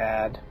 that's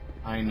sad.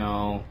 I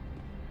know.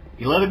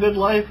 He led a good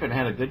life and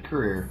had a good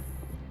career.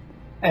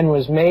 And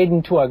was made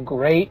into a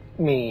great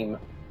meme.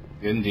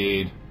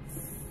 Indeed.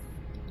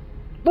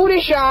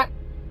 Booty shot!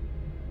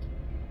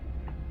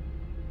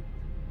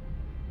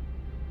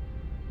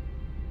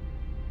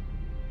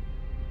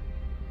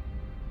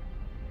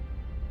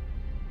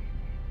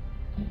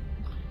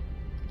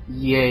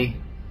 Yay.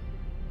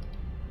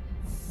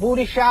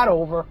 Booty shot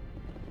over.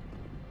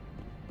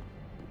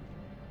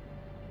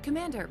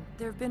 Commander,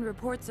 there have been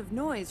reports of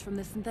noise from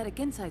the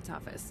Synthetic Insights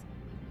office.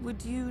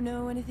 Would you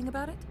know anything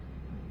about it?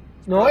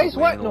 Noise?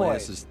 Probably What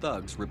Ananias' noise?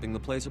 thugs ripping the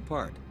place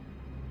apart.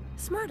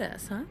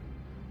 Smartass, huh?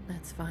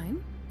 That's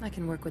fine. I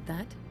can work with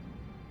that.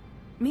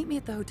 Meet me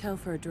at the hotel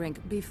for a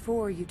drink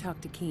before you talk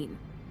to Keen.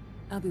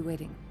 I'll be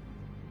waiting.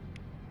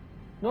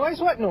 Noise?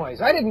 What noise?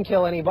 I didn't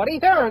kill anybody.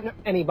 There aren't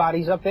any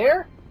bodies up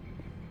there.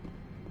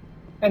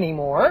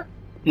 Anymore.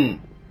 I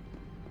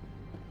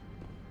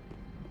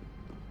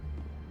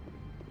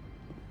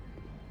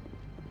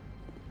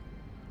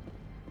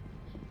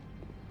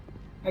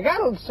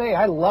gotta say,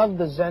 I love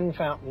the Zen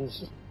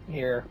fountains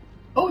here.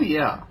 Oh,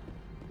 yeah.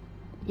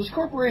 This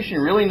corporation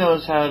really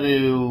knows how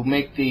to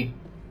make the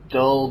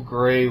dull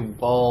gray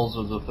walls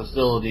of the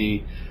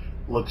facility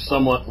look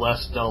somewhat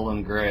less dull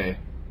and gray.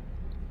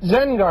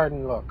 Zen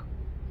garden look.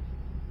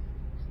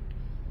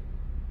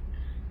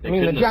 They I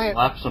mean, couldn't the have giant...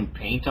 slapped some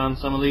paint on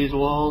some of these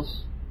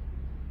walls?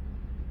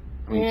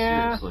 I mean,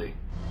 Yeah. seriously.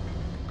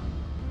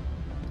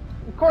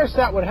 Of course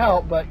that would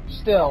help, but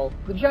still,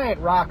 the giant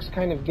rocks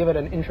kind of give it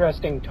an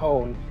interesting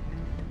tone.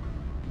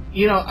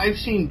 You know, I've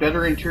seen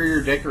better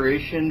interior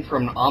decoration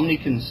from an Omni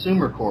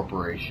Consumer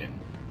Corporation.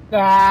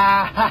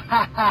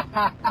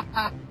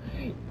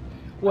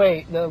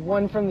 Wait, the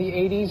one from the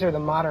 80s or the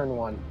modern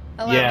one?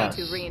 Allow me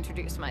to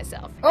reintroduce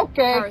myself.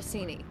 Okay.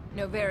 Carasini,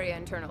 Noveria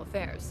Internal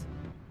Affairs.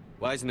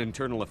 Why is an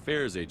internal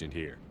affairs agent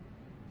here?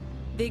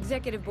 The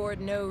executive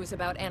board knows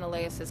about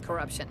Ananias'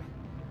 corruption.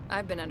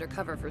 I've been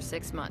undercover for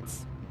 6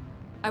 months.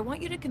 I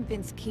want you to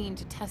convince Keen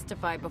to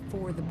testify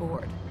before the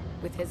board.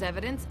 With his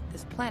evidence,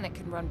 this planet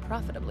can run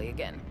profitably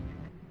again.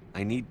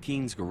 I need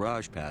Keen's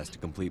garage pass to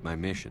complete my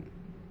mission.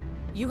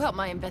 You help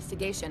my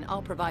investigation,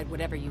 I'll provide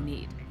whatever you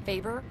need.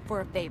 Favor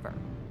for a favor.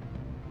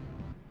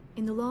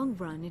 In the long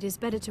run, it is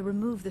better to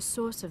remove the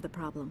source of the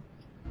problem.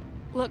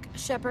 Look,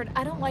 Shepard,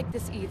 I don't like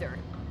this either.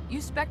 You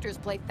Spectres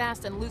play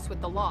fast and loose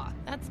with the law.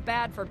 That's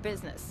bad for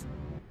business.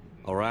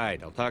 All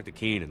right, I'll talk to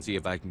Keen and see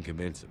if I can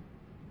convince him.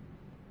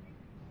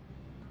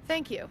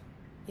 Thank you.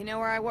 You know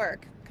where I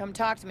work. Come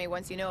talk to me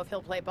once you know if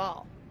he'll play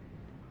ball.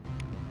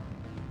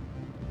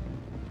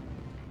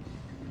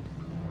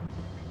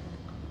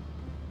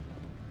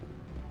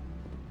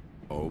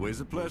 Always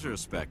a pleasure,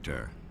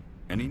 Spectre.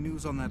 Any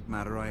news on that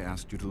matter I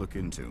asked you to look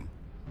into?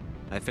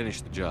 I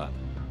finished the job,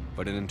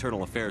 but an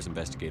internal affairs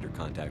investigator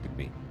contacted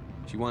me.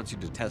 She wants you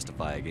to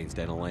testify against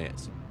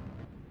Ananias.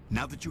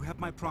 Now that you have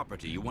my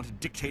property, you want to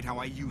dictate how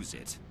I use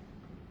it.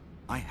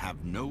 I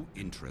have no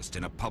interest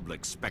in a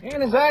public spectacle.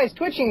 And his eyes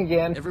twitching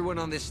again. Everyone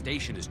on this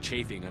station is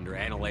chafing under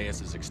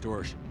Ananias'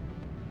 extortion.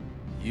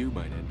 You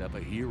might end up a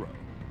hero.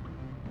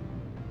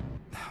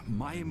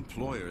 My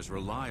employers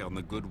rely on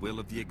the goodwill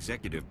of the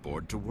executive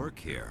board to work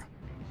here.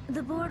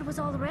 The board was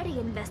already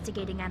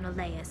investigating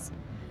Ananias.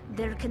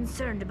 They're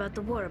concerned about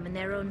the worm in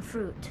their own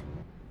fruit.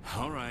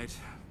 All right.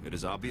 It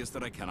is obvious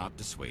that I cannot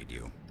dissuade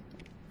you.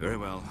 Very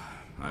well.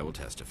 I will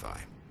testify.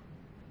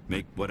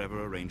 Make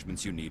whatever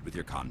arrangements you need with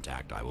your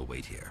contact. I will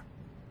wait here.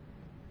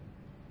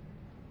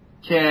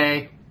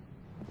 Okay.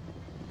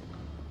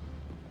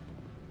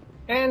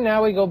 And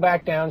now we go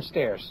back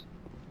downstairs.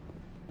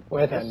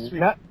 With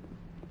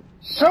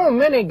so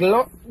many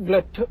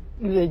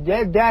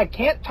I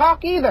can't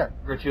talk either.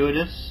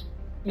 Gratuitous?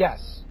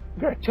 Yes.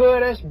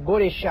 Gratuitous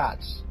booty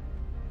shots.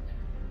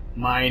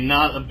 My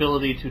not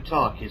ability to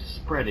talk is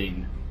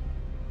spreading.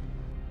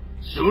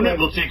 Soon it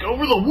will take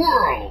over the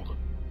world!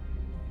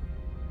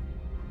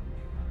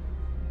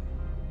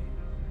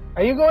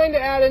 Are you going to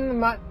add in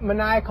the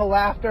maniacal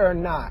laughter or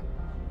not?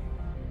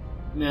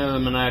 No, the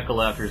maniacal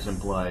laughter is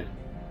implied.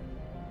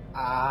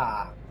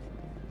 Ah.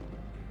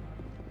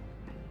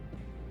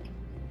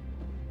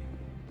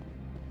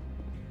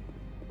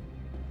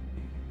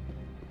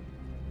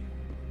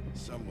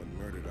 Someone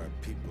murdered our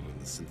people in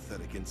the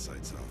Synthetic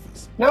Insights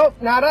office. Nope,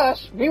 not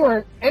us. We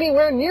weren't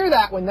anywhere near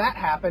that when that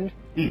happened.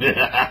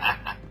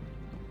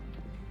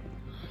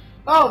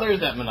 Oh, there's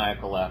that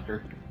maniacal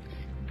laughter.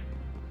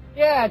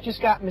 Yeah, it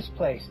just got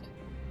misplaced.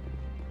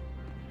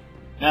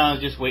 Now I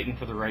was just waiting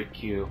for the right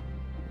cue.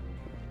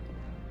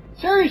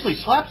 Seriously,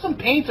 slap some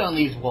paint on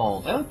these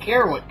walls. I don't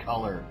care what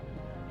color.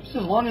 Just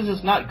as long as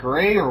it's not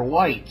gray or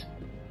white.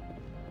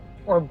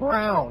 Or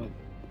brown.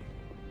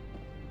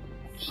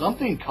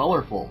 Something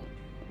colorful.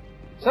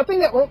 Something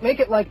that won't make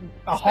it like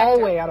a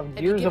hallway out of Have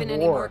you Gears of given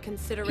any War. more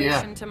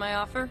consideration Yeah. to my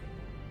offer?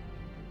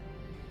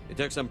 It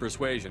took some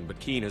persuasion, but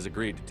Keen has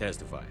agreed to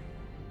testify.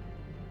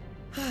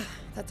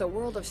 That's a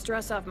world of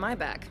stress off my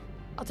back.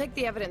 I'll take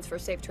the evidence for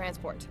safe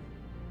transport.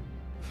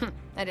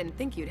 I didn't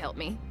think you'd help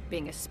me,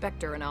 being a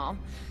Spectre and all.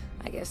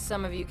 I guess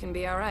some of you can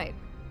be alright.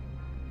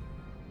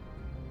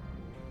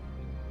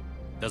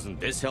 Doesn't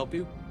this help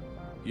you?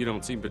 You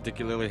don't seem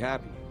particularly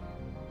happy.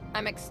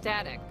 I'm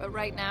ecstatic, but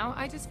right now,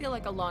 I just feel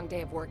like a long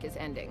day of work is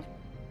ending.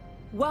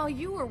 While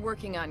you were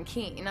working on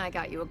Keen, I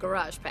got you a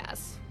garage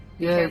pass.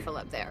 Be Yay. careful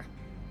up there.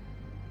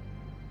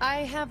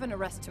 I have an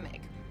arrest to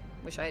make.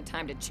 Wish I had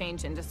time to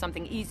change into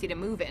something easy to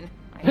move in.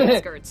 I hate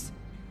skirts.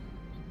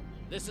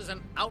 This is an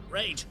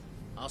outrage.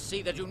 I'll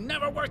see that you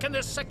never work in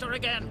this sector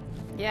again.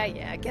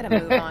 Yeah, get a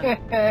move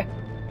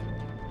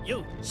on.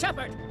 You,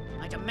 Shepard!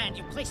 I demand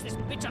you place this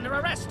bitch under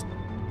arrest!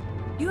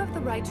 You have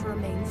the right to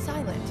remain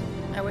silent.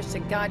 I wish to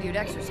God you'd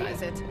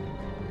exercise it.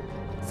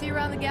 See you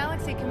around the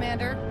galaxy,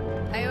 Commander.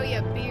 I owe you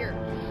a beer.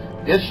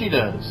 Yes, she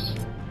does.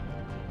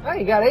 Oh,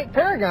 you got 8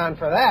 Paragon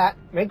for that.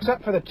 Makes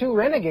up for the 2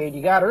 Renegade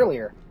you got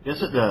earlier. Yes,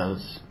 it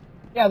does.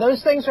 Yeah,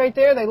 those things right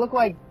there, they look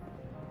like...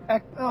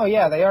 Oh,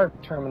 yeah, they are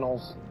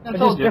terminals. That's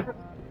They're all just good.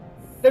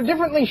 They're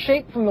differently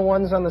shaped from the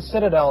ones on the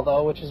Citadel,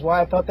 though, which is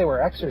why I thought they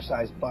were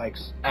exercise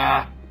bikes.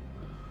 Ah.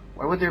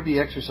 Why would there be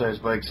exercise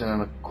bikes in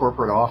a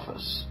corporate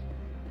office?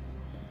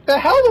 The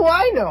hell do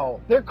I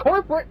know? They're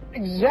corporate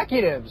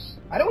executives.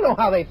 I don't know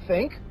how they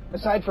think,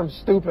 aside from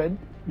stupid.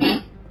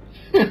 I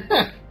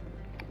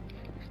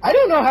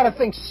don't know how to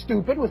think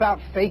stupid without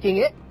faking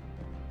it.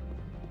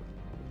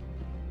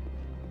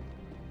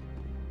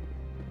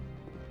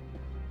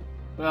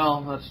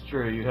 Well, that's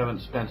true. You haven't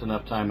spent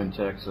enough time in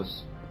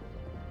Texas.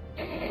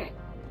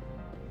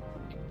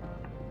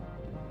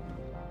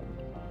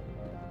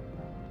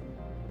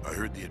 I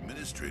heard the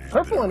administrator's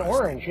Purple been and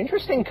arrested. orange.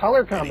 Interesting color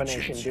Any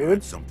combination, chance you had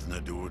dude. something to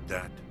do with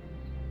that?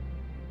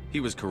 He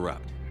was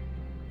corrupt.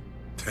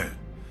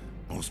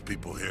 Most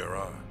people here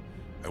are.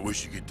 I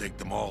wish you could take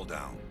them all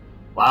down.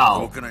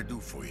 Wow. What can I do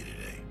for you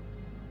today?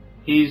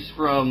 He's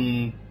from You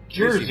seem like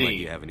Jersey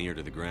you have an ear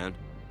to the ground.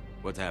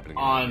 What's happening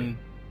on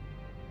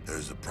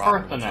There's a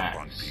problem up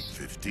on Parthenax, Peak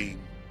 15.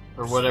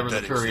 or whatever the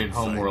Synthetics Turian Insights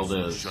homeworld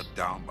was is. shut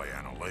down by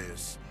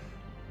Ananias.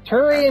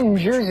 Turian,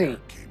 Jersey.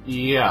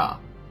 Yeah.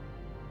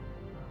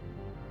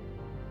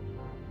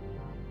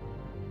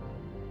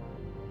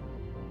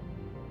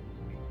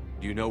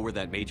 Do you know where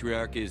that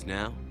matriarch is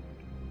now?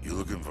 You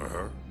looking for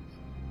her?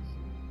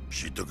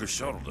 She took a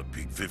shuttle to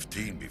Peak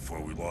 15 before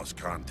we lost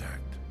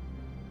contact.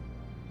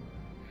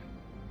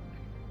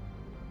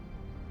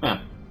 Huh.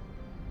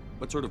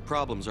 What sort of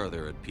problems are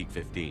there at Peak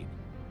 15?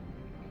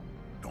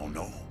 Don't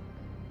know.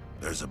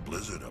 There's a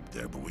blizzard up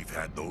there, but we've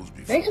had those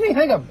before. Makes me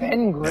think of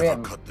Ben Never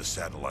Grimm. cut the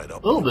satellite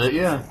up. A little bit,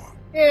 yeah.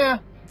 Yeah.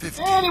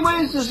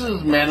 Anyways, this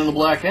is Man in the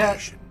Black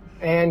Hat.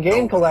 And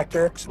Game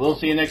Collector. We'll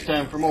see you next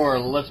time for more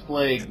Let's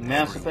Play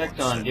Mass Effect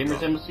on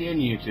Gamers Embassy and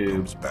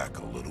YouTube. Back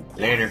a little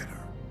Later.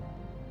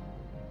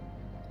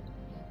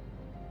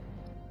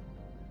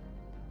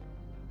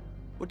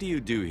 What do you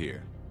do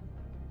here?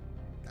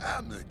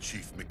 I'm the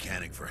chief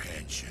mechanic for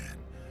Hanshan.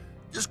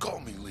 Just call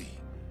me Lee.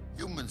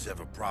 Humans have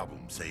a problem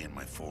saying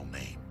my full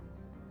name.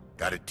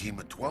 Got a team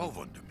of 12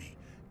 under me.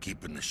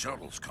 keeping the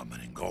shuttles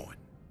coming and going.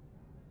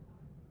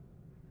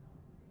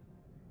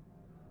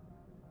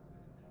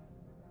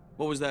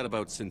 What was that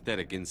about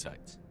synthetic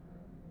insights?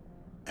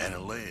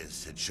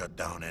 Analeus had shut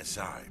down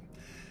SI.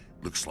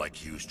 Looks like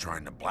he was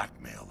trying to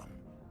blackmail them.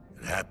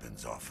 It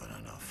happens often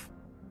enough.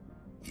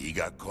 He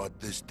got caught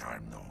this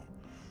time, though.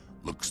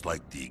 Looks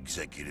like the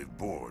executive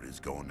board is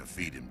going to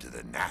feed him to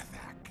the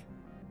Nathak.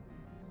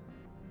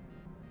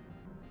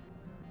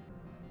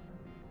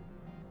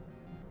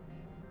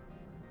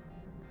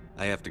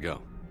 I have to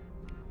go.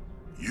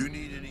 You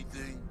need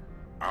anything?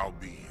 I'll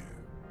be here.